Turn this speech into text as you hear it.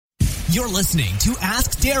You're listening to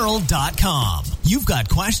AskDarryl.com. You've got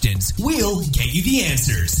questions, we'll get you the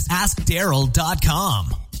answers. AskDarryl.com.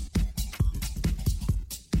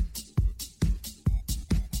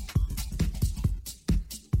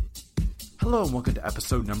 Hello and welcome to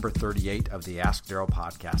episode number 38 of the Ask Darryl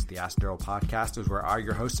podcast. The Ask Darryl podcast is where I,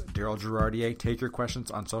 your host, Darryl Girardier, take your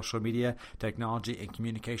questions on social media, technology, and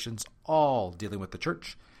communications, all dealing with the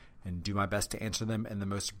church, and do my best to answer them in the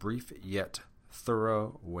most brief yet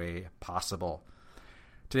thorough way possible.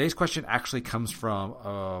 Today's question actually comes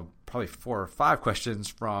from probably 4 or 5 questions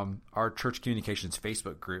from our Church Communications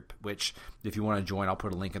Facebook group, which if you want to join, I'll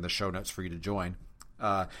put a link in the show notes for you to join.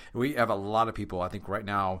 We have a lot of people. I think right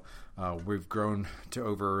now we've grown to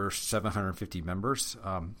over 750 members,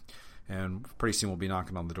 and pretty soon we'll be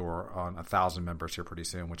knocking on the door on 1,000 members here pretty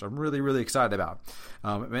soon, which I'm really, really excited about.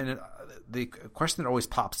 And the question that always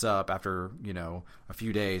pops up after, a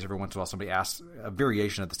few days, every once in a while somebody asks a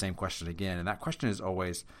variation of the same question again, and that question is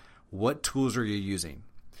always, what tools are you using?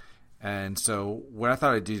 And so what I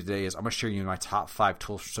thought I'd do today is I'm going to share you my top 5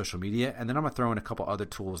 tools for social media, and then I'm going to throw in a couple other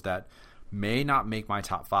tools that may not make my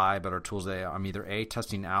top 5, but are tools that I'm either A,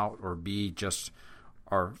 testing out, or B, just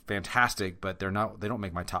are fantastic, but they don't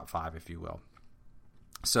make my top 5, if you will.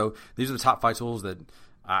 So these are the top 5 tools that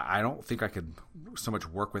I don't think I could so much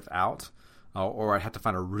work without, or I'd have to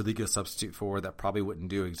find a really good substitute for that probably wouldn't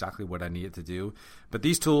do exactly what I need it to do. But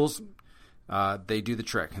these tools, they do the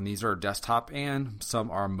trick, and these are desktop and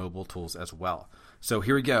some are mobile tools as well. So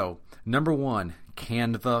here we go. Number 1,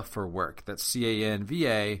 Canva for Work. That's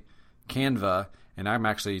C-A-N-V-A, Canva, and I'm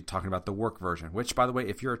actually talking about the work version, which, by the way,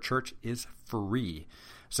 if you're a church, is free.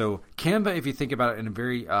 So Canva, if you think about it in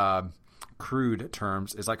very crude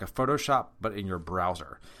terms, is like a Photoshop, but in your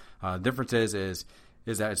browser. The difference is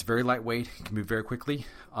that it's very lightweight, it can move very quickly,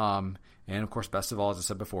 and of course, best of all, as I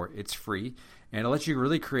said before, it's free, and it lets you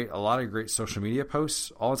really create a lot of great social media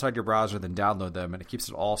posts all inside your browser, then download them, and it keeps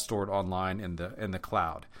it all stored online in the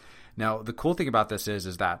cloud. Now, the cool thing about this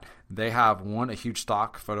is that they have, a huge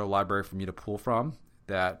stock photo library for you to pull from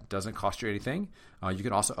that doesn't cost you anything. You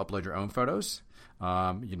can also upload your own photos.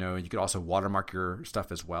 You could also watermark your stuff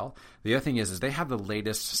as well. The other thing is they have the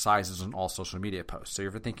latest sizes on all social media posts. So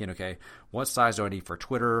if you're thinking, okay, what size do I need for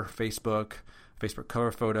Twitter, Facebook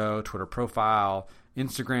cover photo, Twitter profile,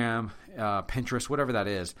 Instagram, Pinterest, whatever that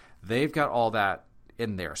is, they've got all that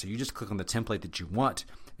in there. So you just click on the template that you want,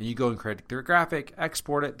 and you go and create their graphic,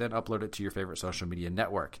 export it, then upload it to your favorite social media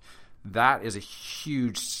network. That is a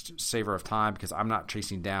huge saver of time because I'm not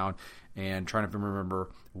chasing down and trying to remember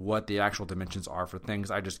what the actual dimensions are for things.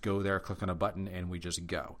 I just go there, click on a button, and we just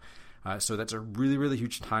go. So that's a really, really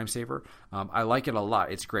huge time saver. I like it a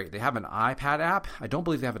lot. It's great. They have an iPad app. I don't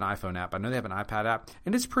believe they have an iPhone app. I know they have an iPad app,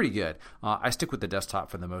 and it's pretty good. I stick with the desktop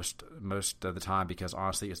for the most of the time because,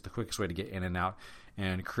 honestly, it's the quickest way to get in and out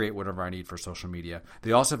and create whatever I need for social media.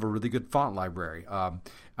 They also have a really good font library.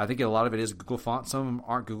 I think a lot of it is Google fonts. Some of them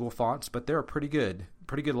aren't Google fonts, but they're a pretty good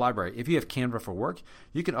library. If you have Canva for Work,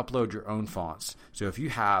 you can upload your own fonts. So if you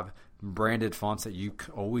have branded fonts that you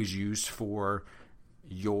always use for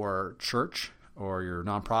your church or your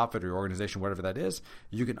nonprofit or your organization, whatever that is,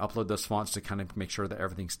 you can upload those fonts to kind of make sure that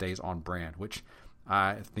everything stays on brand, which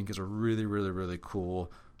I think is a really, really, really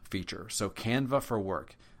cool feature. So Canva for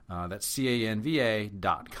Work. That's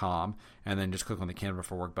canva.com, and then just click on the Canva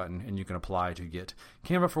for Work button, and you can apply to get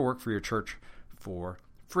Canva for Work for your church for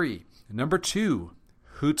free. Number 2,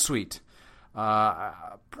 Hootsuite.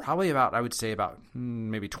 Probably about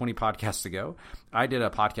maybe 20 podcasts ago, I did a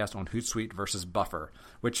podcast on Hootsuite versus Buffer,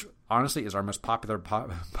 which honestly is our most popular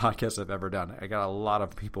podcast I've ever done. I got a lot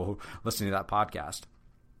of people listening to that podcast.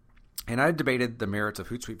 And I debated the merits of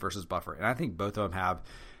Hootsuite versus Buffer, and I think both of them have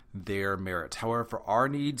their merits. However, for our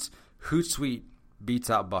needs, Hootsuite beats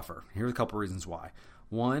out Buffer. Here's a couple reasons why.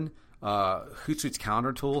 One, Hootsuite's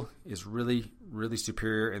calendar tool is really, really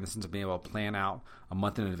superior in the sense of being able to plan out a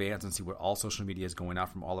month in advance and see what all social media is going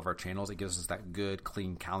out from all of our channels. It gives us that good,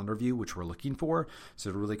 clean calendar view, which we're looking for.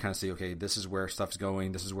 So to really kind of see, okay, this is where stuff's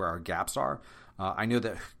going. This is where our gaps are. I know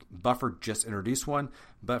that Buffer just introduced one,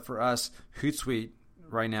 but for us, Hootsuite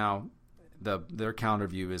right now, their calendar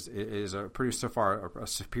view is a pretty so far a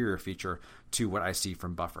superior feature to what I see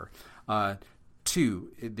from Buffer.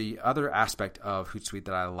 2, the other aspect of Hootsuite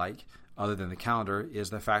that I like other than the calendar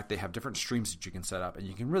is the fact they have different streams that you can set up, and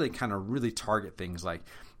you can really target things like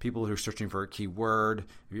people who are searching for a keyword.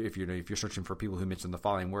 If you're searching for people who mention the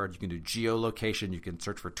following word, you can do geolocation. You can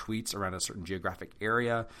search for tweets around a certain geographic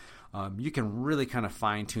area. You can really kind of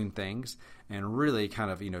fine tune things, and really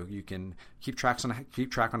you can keep track on a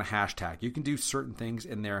hashtag. You can do certain things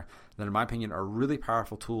in there that, in my opinion, are really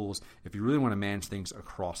powerful tools if you really want to manage things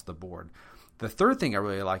across the board. The third thing I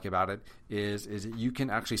really like about it is that you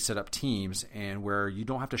can actually set up teams, and where you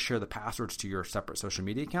don't have to share the passwords to your separate social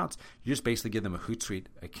media accounts. You just basically give them a Hootsuite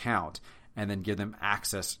account and then give them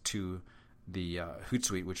access to the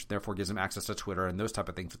Hootsuite, which therefore gives them access to Twitter and those type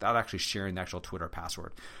of things without actually sharing the actual Twitter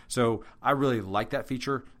password. So I really like that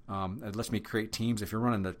feature. It lets me create teams. If you're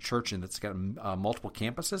running a church and it's got multiple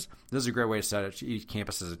campuses, this is a great way to set it. Each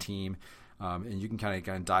campus is a team. And you can kind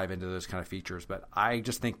of dive into those kind of features. But I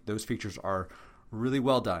just think those features are really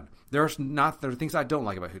well done. There are things I don't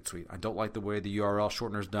like about Hootsuite. I don't like the way the URL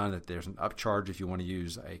shortener is done, that there's an upcharge if you want to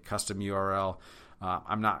use a custom URL.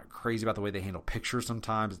 I'm not crazy about the way they handle pictures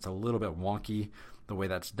sometimes. It's a little bit wonky the way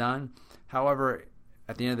that's done. However,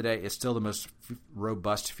 at the end of the day, it's still the most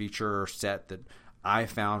robust feature set that I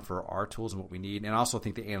found for our tools and what we need. And I also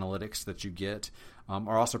think the analytics that you get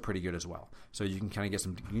are also pretty good as well. So you can kind of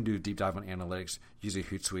you can do a deep dive on analytics using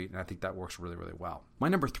Hootsuite, and I think that works really, really well. My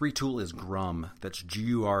number 3 tool is Grum. That's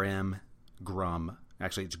G-U-R-M, Grum.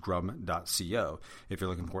 Actually, it's grum.co if you're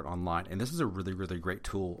looking for it online. And this is a really, really great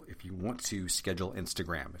tool if you want to schedule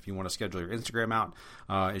Instagram. If you want to schedule your Instagram out,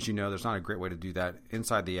 as you know, there's not a great way to do that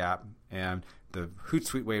inside the app. And the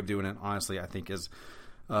Hootsuite way of doing it, honestly, I think is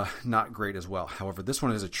not great as well. However, this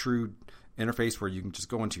one is a true interface where you can just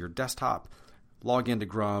go into your desktop, log into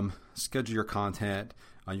Grum, schedule your content.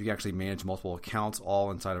 You can actually manage multiple accounts all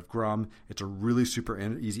inside of Grum. It's a really super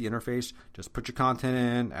easy interface. Just put your content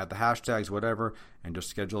in, add the hashtags, whatever, and just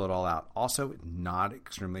schedule it all out. Also, not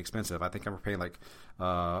extremely expensive. I think I'm paying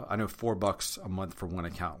 $4 a month for one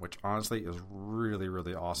account, which honestly is really,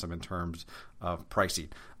 really awesome in terms of pricing.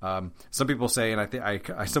 Some people say, and I think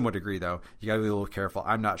I somewhat agree though, you got to be a little careful.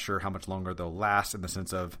 I'm not sure how much longer they'll last in the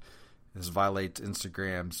sense of this violates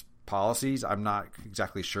Instagram's policies. I'm not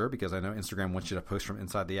exactly sure because I know Instagram wants you to post from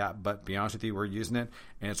inside the app, but to be honest with you, we're using it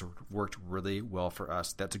and it's worked really well for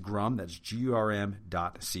us. That's Grum. That's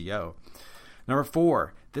GURM.co. Number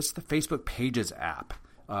 4, this is the Facebook Pages app.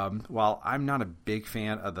 While I'm not a big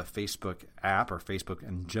fan of the Facebook app or Facebook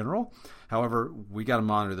in general, however, we got to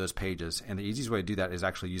monitor those pages, and the easiest way to do that is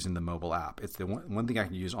actually using the mobile app. It's the one thing I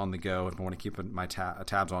can use on the go if I want to keep my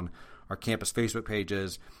tabs on our campus Facebook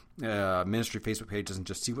pages, ministry Facebook pages, and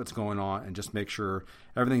just see what's going on and just make sure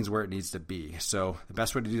everything's where it needs to be. So the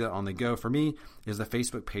best way to do that on the go for me is the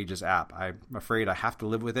Facebook Pages app. I'm afraid I have to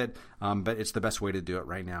live with it, but it's the best way to do it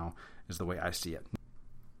right now is the way I see it.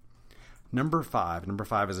 Number 5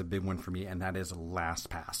 is a big one for me, and that is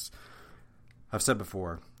LastPass. I've said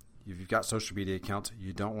before, if you've got social media accounts,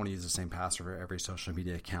 you don't want to use the same password for every social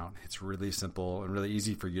media account. It's really simple and really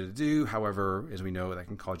easy for you to do. However, as we know, that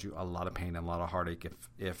can cause you a lot of pain and a lot of heartache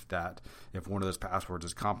if one of those passwords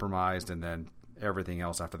is compromised, and then everything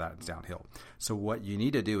else after that is downhill. So what you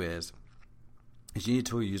need to do is you need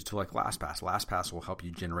to use a tool like LastPass. LastPass will help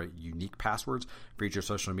you generate unique passwords for each of your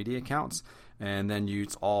social media accounts, and then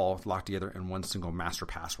it's all locked together in one single master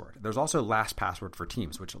password. There's also LastPassword for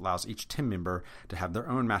Teams, which allows each team member to have their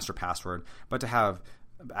own master password, but to have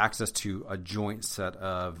access to a joint set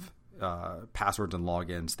of passwords and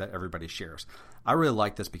logins that everybody shares. I really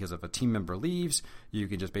like this because if a team member leaves, you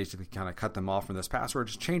can just basically kind of cut them off from those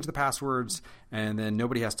passwords, change the passwords, and then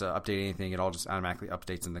nobody has to update anything. It all just automatically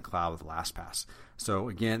updates in the cloud with LastPass. So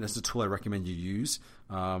again, this is a tool I recommend you use,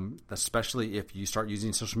 especially if you start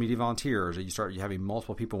using social media volunteers or you start having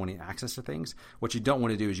multiple people wanting access to things. What you don't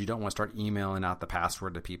want to do is you don't want to start emailing out the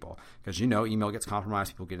password to people because email gets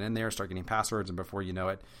compromised. People get in there, start getting passwords, and before you know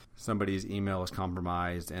it, somebody's email is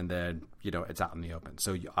compromised, and then it's out in the open.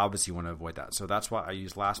 So you obviously want to avoid that. So that's why I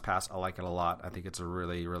use LastPass. I like it a lot. I think it's a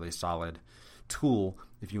really, really solid tool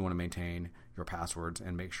if you want to maintain your passwords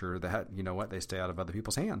and make sure that, they stay out of other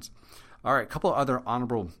people's hands. All right, a couple of other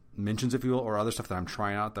honorable mentions, if you will, or other stuff that I'm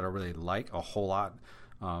trying out that I really like a whole lot,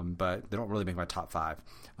 but they don't really make my top 5.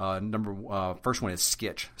 First one is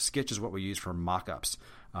Skitch. Skitch is what we use for mock-ups.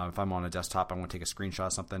 If I'm on a desktop, I want to take a screenshot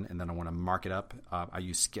of something, and then I want to mark it up, I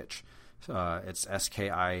use Skitch. It's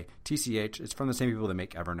Skitch. It's from the same people that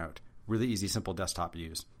make Evernote. Really easy, simple desktop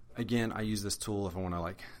use. Again, I use this tool if I want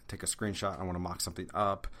to take a screenshot, I want to mock something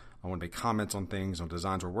up, I want to make comments on things, on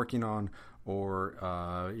designs we're working on, or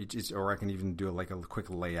I can even do a quick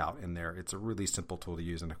layout in there. It's a really simple tool to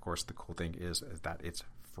use, and of course, the cool thing is that it's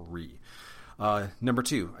free. Number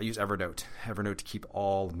 2, I use Evernote. Evernote to keep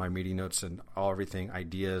all of my meeting notes and everything,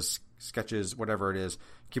 ideas, sketches, whatever it is,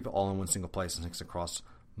 keep it all in one single place and syncs across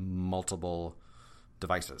multiple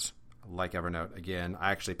devices. Like Evernote. Again,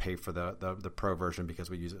 I actually pay for the pro version because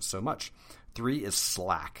we use it so much. 3 is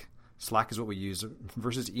Slack. Slack is what we use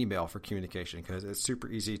versus email for communication because it's super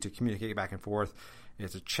easy to communicate back and forth.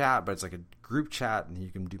 It's a chat, but it's like a group chat, and you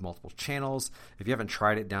can do multiple channels. If you haven't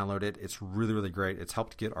tried it, download it. It's really, really great. It's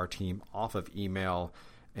helped get our team off of email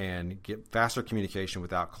and get faster communication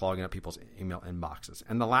without clogging up people's email inboxes.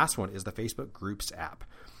 And the last one is the Facebook Groups app.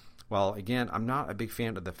 Well, again, I'm not a big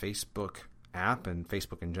fan of the Facebook app and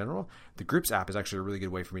Facebook in general. The Groups app is actually a really good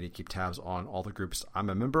way for me to keep tabs on all the groups I'm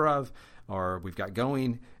a member of or we've got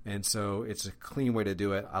going. And so it's a clean way to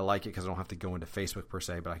do it. I like it because I don't have to go into Facebook per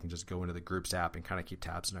se, but I can just go into the Groups app and kind of keep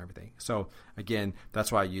tabs and everything. So again, that's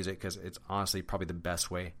why I use it because it's honestly probably the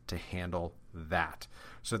best way to handle that.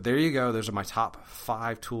 So there you go. Those are my top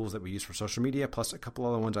 5 tools that we use for social media, plus a couple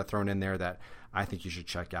other ones I've thrown in there that I think you should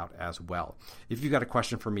check out as well. If you've got a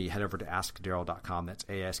question for me, head over to askdarrell.com. That's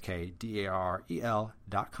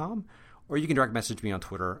AskDarrel.com. Or you can direct message me on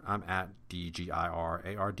Twitter. I'm at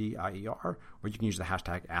DGIRARDIER. Or you can use the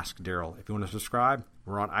hashtag AskDarrell. If you want to subscribe,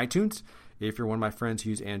 we're on iTunes. If you're one of my friends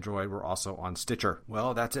who use Android, we're also on Stitcher.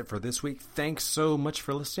 Well, that's it for this week. Thanks so much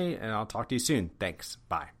for listening, and I'll talk to you soon. Thanks.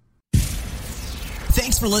 Bye.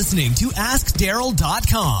 Thanks for listening to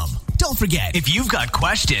AskDarrell.com. Don't forget, if you've got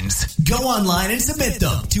questions, go online and submit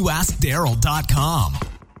them to AskDarrell.com.